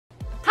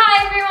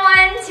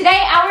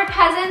today our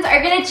cousins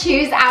are gonna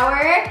choose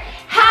our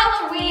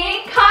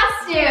Halloween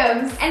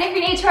costumes. And if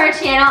you're new to our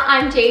channel,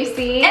 I'm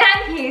Jacy. And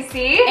I'm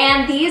Kacy.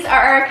 And these are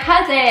our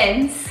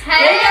cousins.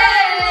 Hey!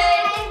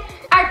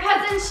 Our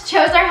cousins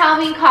chose our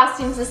Halloween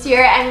costumes this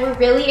year and we're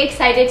really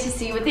excited to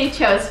see what they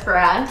chose for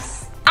us.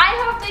 I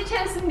hope they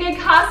chose some good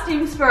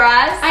costumes for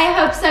us. I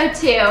hope so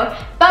too.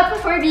 But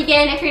before we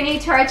begin, if you're new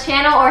to our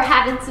channel or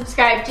haven't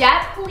subscribed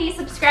yet, please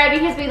subscribe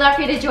because we'd love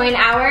for you to join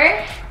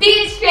our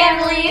beach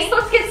family. So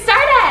let's get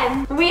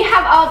started. We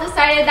have all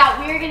decided that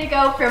we're gonna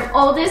go from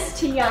oldest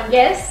to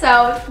youngest.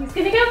 So he's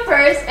gonna go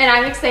first and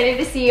I'm excited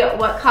to see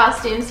what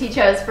costumes he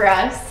chose for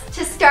us.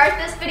 To start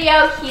this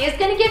video, he is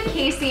gonna give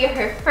Kacy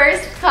her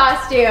first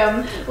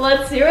costume.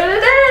 Let's see what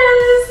it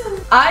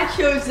is. I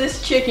chose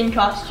this chicken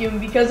costume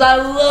because I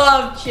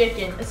love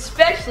chicken,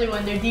 especially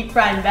when they're deep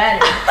fried and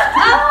battered.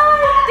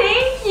 Oh,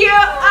 thank you.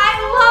 I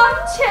love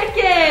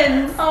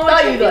chickens. Oh,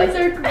 chickens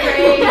are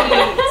great.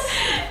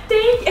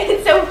 Thank you.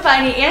 It's so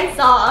funny and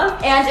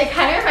soft. And it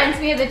kind of reminds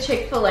me of the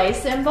Chick-fil-A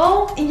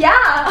symbol. Yeah,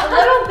 a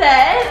little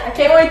bit. I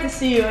can't wait to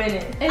see you in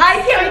it.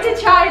 I can't wait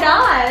to try it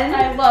on.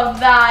 I love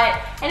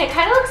that. And it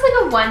kind of looks like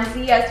a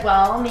onesie as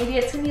well. Maybe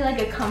it's gonna be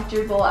like a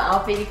comfortable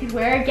outfit you could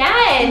wear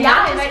again.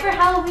 Yeah, just for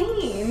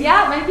Halloween.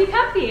 Yeah, it might be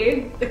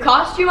comfy. The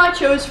costume I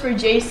chose for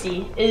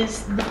Jacy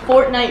is the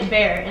Fortnite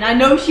bear, and I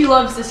know she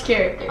loves this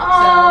character.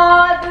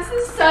 Oh, this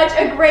is such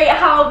a great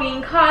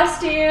Halloween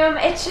costume.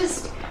 It's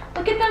just,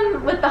 look at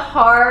them with the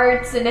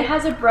hearts, and it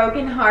has a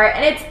broken heart,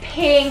 and it's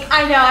pink.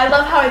 I know, I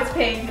love how it's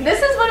pink.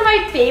 This is one of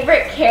my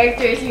favorite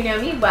characters. You know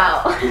me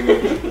well.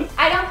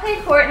 I don't play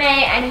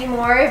Fortnite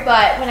anymore,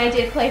 but when I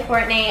did play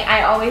Fortnite,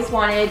 I always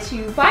wanted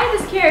to buy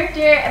this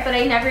character, but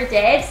I never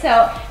did,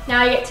 so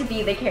now I get to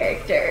be the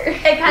character.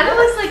 It kind of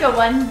looks like a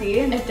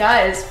onesie. It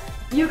does.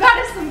 You got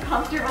us some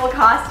comfortable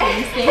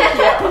costumes,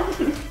 thank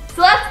you.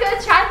 So let's go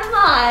try them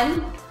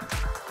on.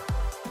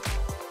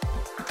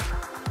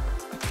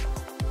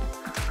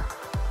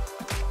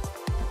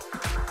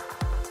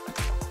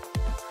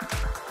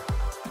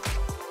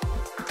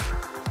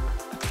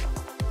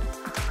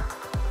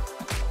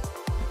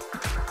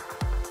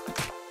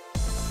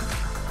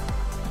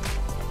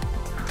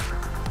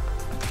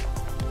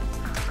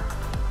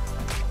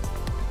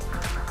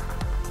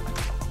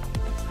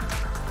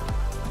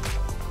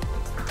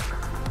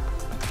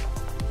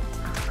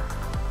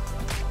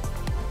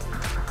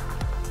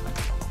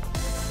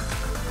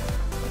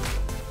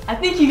 I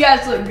think you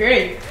guys look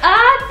great.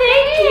 Ah,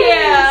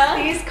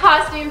 thank you. These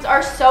costumes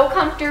are so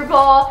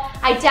comfortable.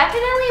 I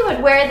definitely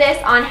would wear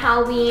this on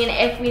Halloween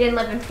if we didn't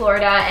live in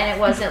Florida and it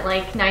wasn't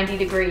like 90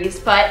 degrees,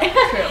 but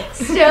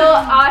still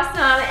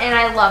awesome and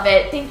I love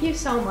it. Thank you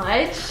so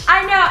much.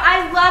 I know,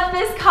 I love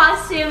this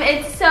costume.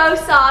 It's so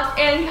soft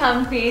and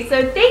comfy,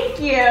 so thank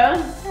you.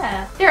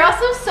 Yeah. They're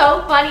also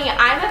so funny.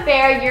 I'm a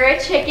bear, you're a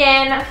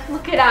chicken.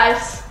 Look at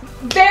us.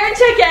 Bear and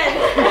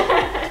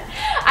chicken.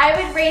 I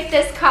would rate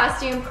this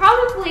costume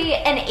probably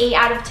an 8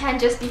 out of 10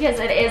 just because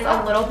it is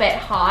a little bit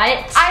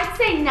hot. I'd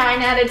say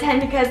 9 out of 10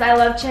 because I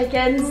love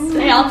chickens.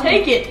 Hey, I'll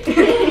take it.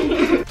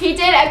 He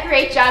did a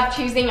great job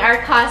choosing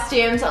our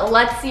costumes.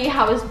 Let's see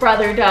how his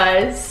brother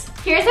does.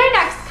 Here's our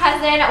next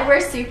cousin. We're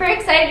super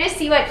excited to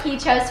see what he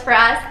chose for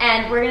us,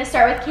 and we're gonna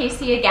start with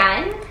Kacy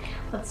again.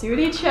 Let's see what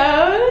he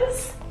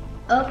chose.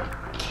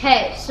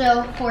 Okay,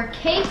 so for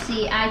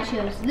Kacy, I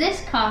chose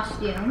this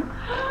costume,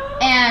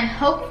 and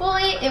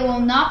hopefully it will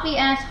not be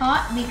as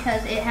hot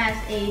because it has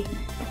a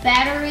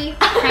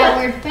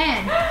battery-powered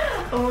fan.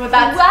 Oh,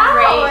 that's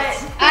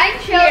great. I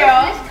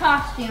chose this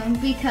costume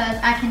because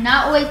I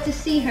cannot wait to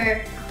see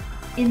her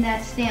in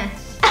that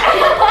stance.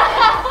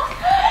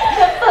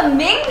 The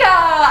flamingo!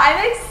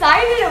 I'm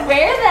excited to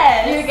wear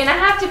this. You're gonna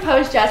have to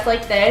pose just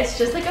like this,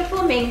 just like a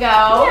flamingo.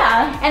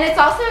 Yeah. And it's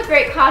also a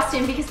great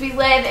costume because we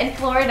live in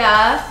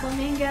Florida.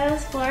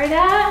 Flamingos, Florida.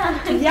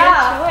 Yeah. Good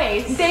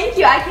choice. Thank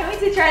you. I can't wait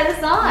to try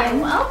this on.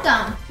 You're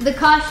welcome. The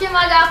costume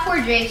I got for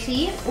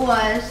Jacy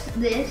was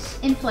this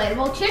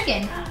inflatable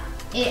chicken.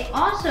 It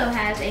also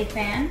has a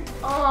fan.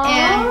 Aww.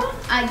 And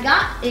I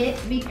got it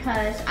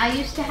because I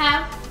used to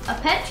have a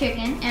pet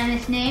chicken and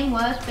its name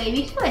was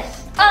Baby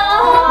Swiss.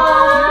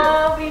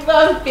 Oh, we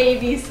love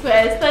Baby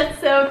Swiss. That's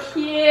so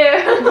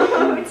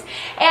cute.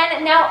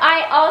 And now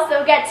I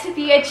also get to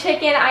be a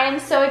chicken. I am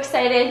so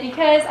excited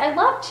because I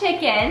love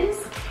chickens.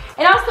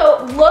 And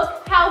also,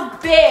 look how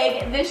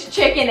big this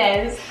chicken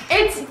is.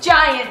 It's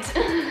giant.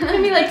 It's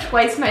gonna be like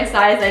twice my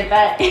size, I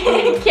bet.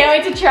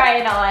 Can't wait to try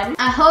it on.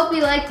 I hope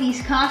you like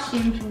these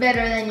costumes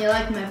better than you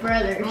like my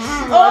brother's. Let's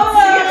see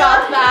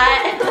about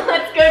that.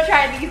 Let's go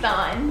try these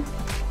on.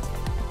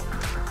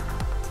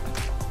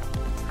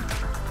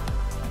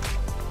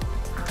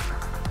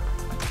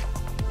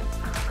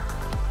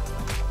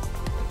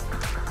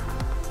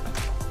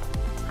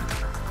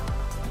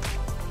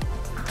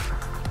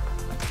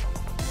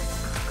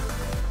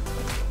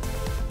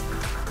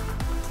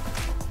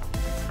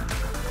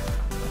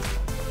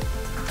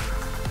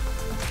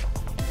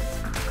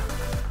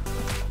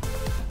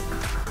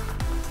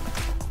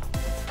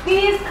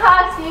 These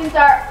costumes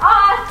are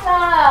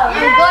awesome.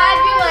 I'm glad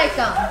you like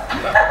them.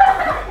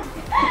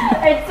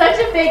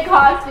 a big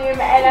costume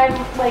and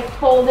I'm like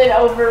folded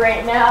over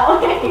right now.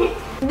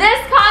 This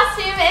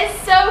costume is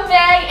so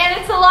big and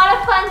it's a lot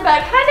of fun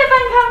but kind of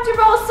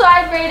uncomfortable, so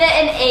I'd rate it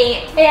an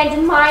 8.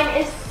 And mine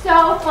is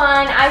so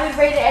fun. I would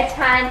rate it a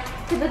 10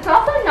 because it's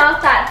also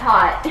not that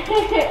hot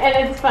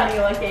and it's funny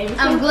looking. So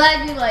I'm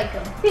glad you like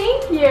them.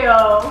 thank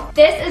you.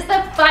 This is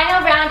the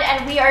final round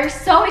and we are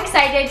so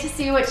excited to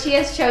see what she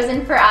has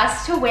chosen for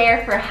us to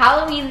wear for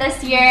Halloween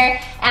this year.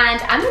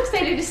 And I'm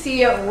excited to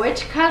see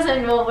which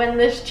cousin will win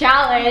this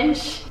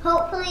challenge.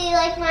 Hopefully you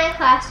like my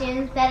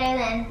costumes better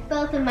than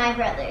both of my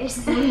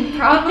brothers.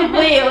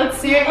 Probably. Let's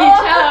see what you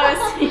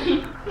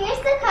chose. Here's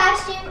the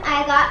costume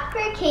I got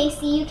for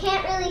Kacy. You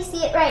can't really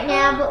see it right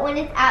now, but when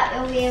it's out,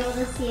 you'll be able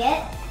to see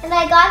it. And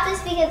I got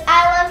this because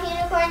I love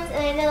unicorns,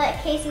 and I know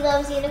that Kacy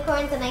loves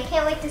unicorns, and I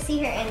can't wait to see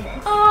her in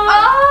this.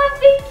 Oh,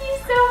 thank you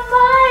so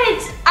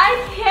much. I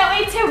can't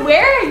wait to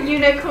wear a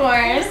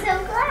unicorn. I'm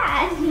so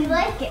glad you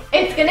like it.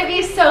 It's gonna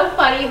be so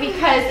funny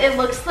because it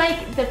looks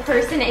like the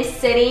person is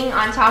sitting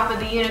on top of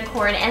the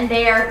unicorn and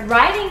they are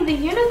riding the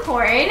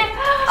unicorn.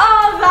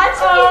 Oh, that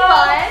should be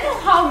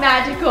fun. How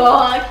magical.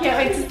 I can't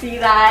wait to see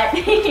that.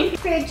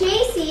 For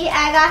Jacy,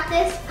 I got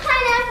this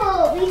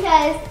pineapple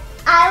because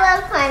I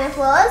love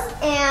pineapples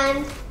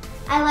and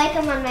I like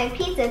them on my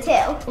pizza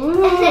too.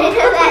 Ooh. And I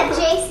know that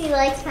Jacy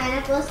likes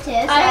pineapples too,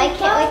 so I I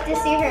can't wait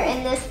to see her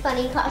in this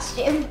funny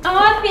costume.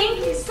 Oh,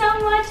 thank you so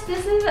much.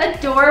 This is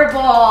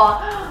adorable.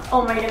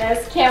 Oh my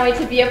goodness, can't wait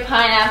to be a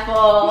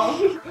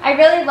pineapple. I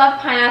really love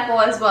pineapple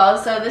as well,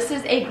 so this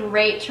is a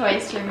great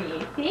choice for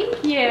me.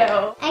 Thank you.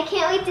 I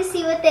can't wait to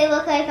see what they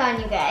look like on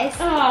you guys.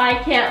 Oh,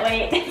 I can't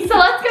wait. So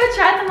let's go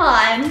try them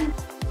on.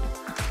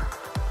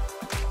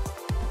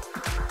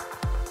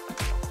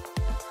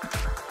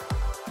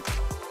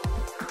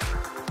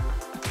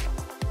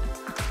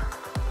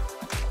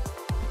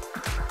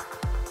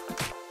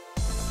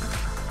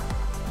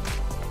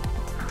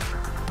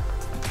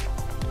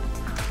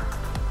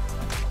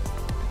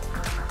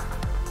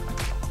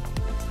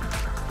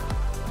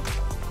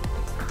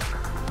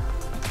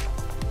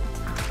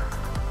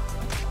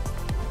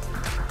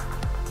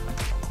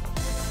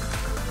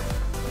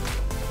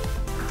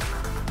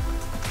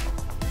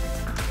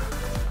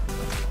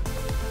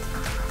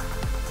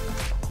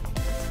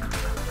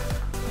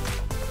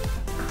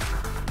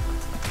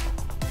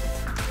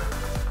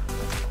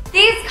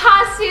 These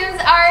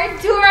costumes are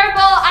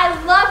adorable. I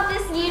love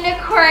this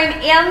unicorn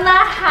and the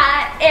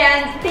hat,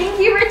 and thank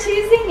you for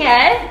choosing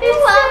it.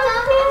 You're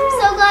welcome. I'm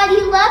so glad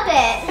you love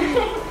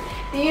it.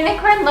 The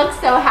unicorn looks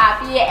so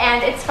happy,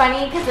 and it's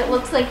funny because it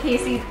looks like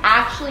Kacy's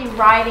actually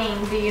riding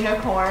the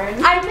unicorn.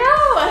 I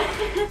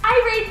know. I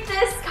rate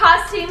this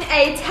costume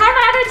a 10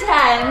 out of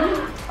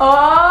 10.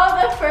 Oh,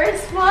 the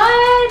first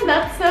one.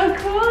 That's so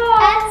cool.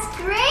 That's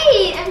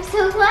great. I'm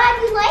so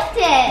glad you liked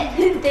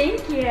it.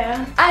 Thank you.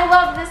 I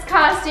love this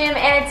costume,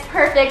 and it's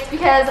perfect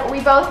because we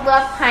both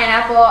love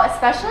pineapple,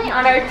 especially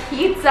on our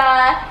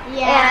pizza.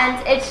 Yeah.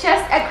 And it's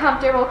just a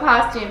comfortable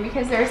costume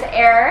because there's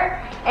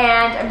air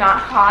and I'm not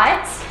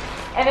hot.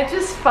 And it's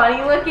just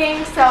funny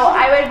looking, so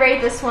I would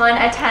rate this one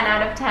a 10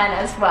 out of 10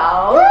 as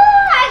well. Woo,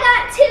 I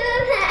got 2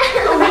 of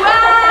them.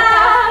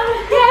 Wow!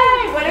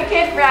 Yay! What a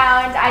good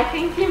round. I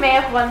think you may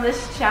have won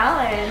this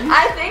challenge.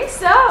 I think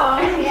so.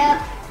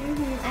 Yep.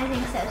 I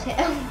think so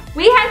too.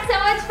 We had so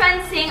much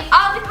fun seeing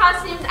all the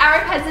costumes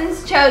our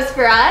cousins chose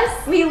for us.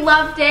 We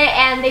loved it,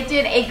 and they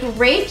did a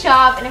great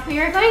job. And if we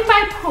were going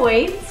by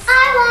points,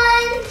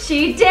 I won.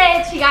 she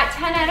did. She got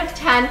 10 out of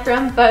 10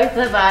 from both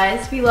of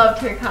us. We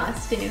loved her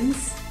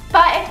costumes.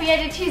 But if we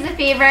had to choose a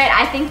favorite,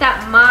 I think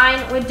that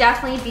mine would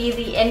definitely be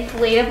the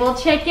inflatable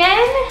chicken.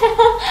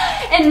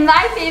 And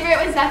my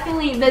favorite was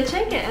definitely the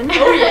chicken.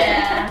 Oh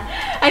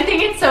yeah. I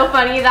think it's so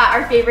funny that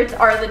our favorites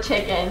are the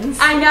chickens.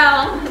 I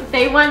know.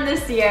 They won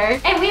this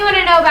year. And we want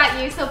to know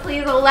about you, so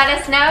please let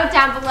us know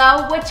down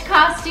below which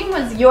costume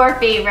was your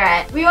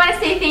favorite. We want to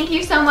say thank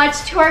you so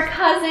much to our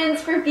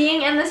cousins for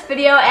being in this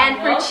video and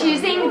for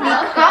choosing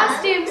the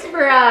costumes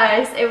for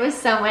us. It was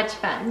so much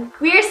fun.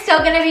 We are still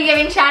going to be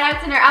giving shout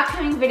outs in our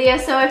upcoming video,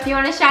 so if you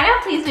want to shout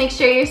out, please make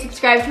sure you're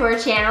subscribed to our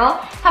channel,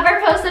 have our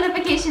post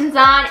notifications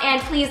on,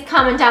 and please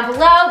comment down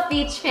below,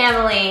 Beach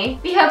Family.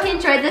 We hope you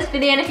enjoyed this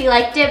video, and if you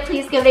liked it,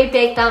 please give it a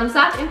big thumbs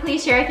up, and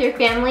please share it with your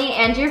family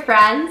and your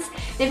friends.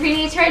 And if you're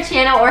new to our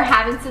channel or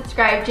haven't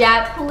subscribed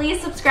yet,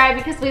 please subscribe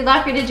because we'd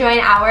love for you to join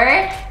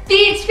our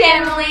Beach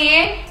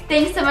Family.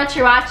 Thanks so much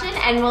for watching,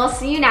 and we'll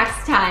see you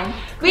next time.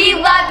 We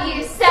love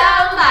you so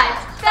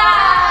much.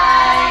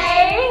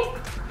 Bye!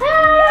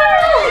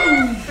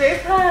 Bye!